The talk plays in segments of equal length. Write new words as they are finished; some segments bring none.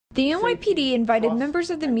The NYPD invited members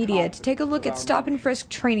of the media to take a look at Stop and Frisk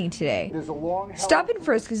training today. Stop and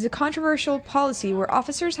Frisk is a controversial policy where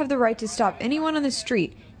officers have the right to stop anyone on the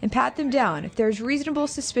street and pat them down if there is reasonable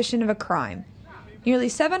suspicion of a crime. Nearly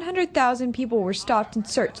 700,000 people were stopped and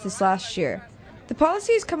searched this last year. The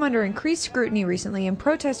policy has come under increased scrutiny recently, and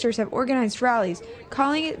protesters have organized rallies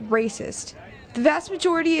calling it racist. The vast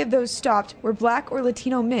majority of those stopped were Black or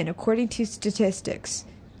Latino men, according to statistics.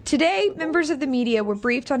 Today, members of the media were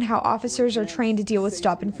briefed on how officers are trained to deal with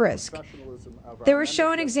stop and frisk. They were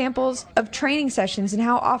shown examples of training sessions and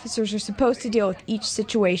how officers are supposed to deal with each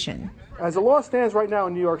situation. As the law stands right now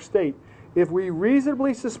in New York State, if we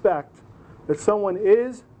reasonably suspect that someone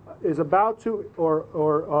is about to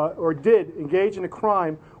or did engage in a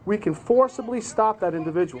crime, we can forcibly stop that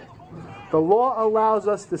individual. The law allows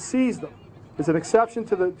us to seize them. It's an exception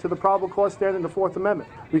to the probable cause standard in the Fourth Amendment.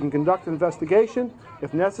 We can conduct an investigation.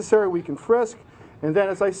 If necessary, we can frisk. And then,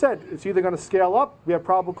 as I said, it's either going to scale up, we have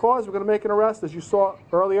probable cause, we're going to make an arrest, as you saw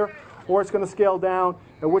earlier, or it's going to scale down,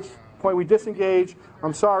 at which point we disengage.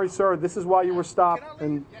 I'm sorry, sir, this is why you were stopped,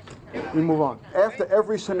 and we move on. After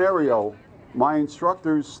every scenario, my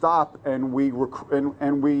instructors stop and we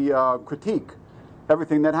critique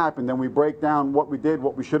everything that happened. Then we break down what we did,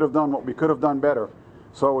 what we should have done, what we could have done better.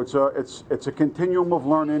 So it's a continuum of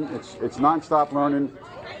learning. It's nonstop learning,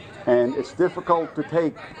 and it's difficult to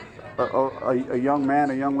take a young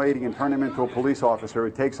man, a young lady, and turn him into a police officer.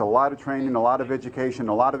 It takes a lot of training, a lot of education,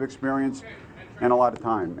 a lot of experience, and a lot of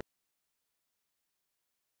time.